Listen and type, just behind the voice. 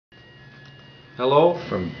Hello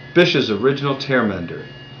from Bish's Original Tear Mender.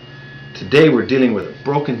 Today we're dealing with a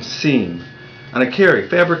broken seam on a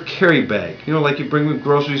fabric carry bag. You know, like you bring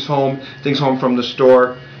groceries home, things home from the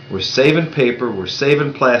store. We're saving paper, we're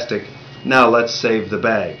saving plastic. Now let's save the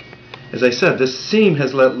bag. As I said, this seam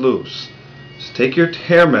has let loose. So take your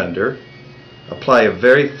tear mender, apply a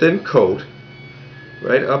very thin coat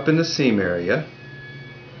right up in the seam area.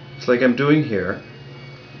 It's like I'm doing here.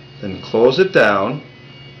 Then close it down.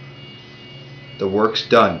 The work's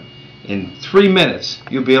done. In 3 minutes,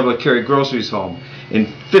 you'll be able to carry groceries home.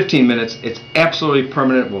 In 15 minutes, it's absolutely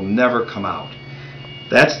permanent, will never come out.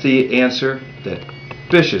 That's the answer that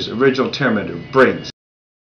Bish's Original Tear Mender brings.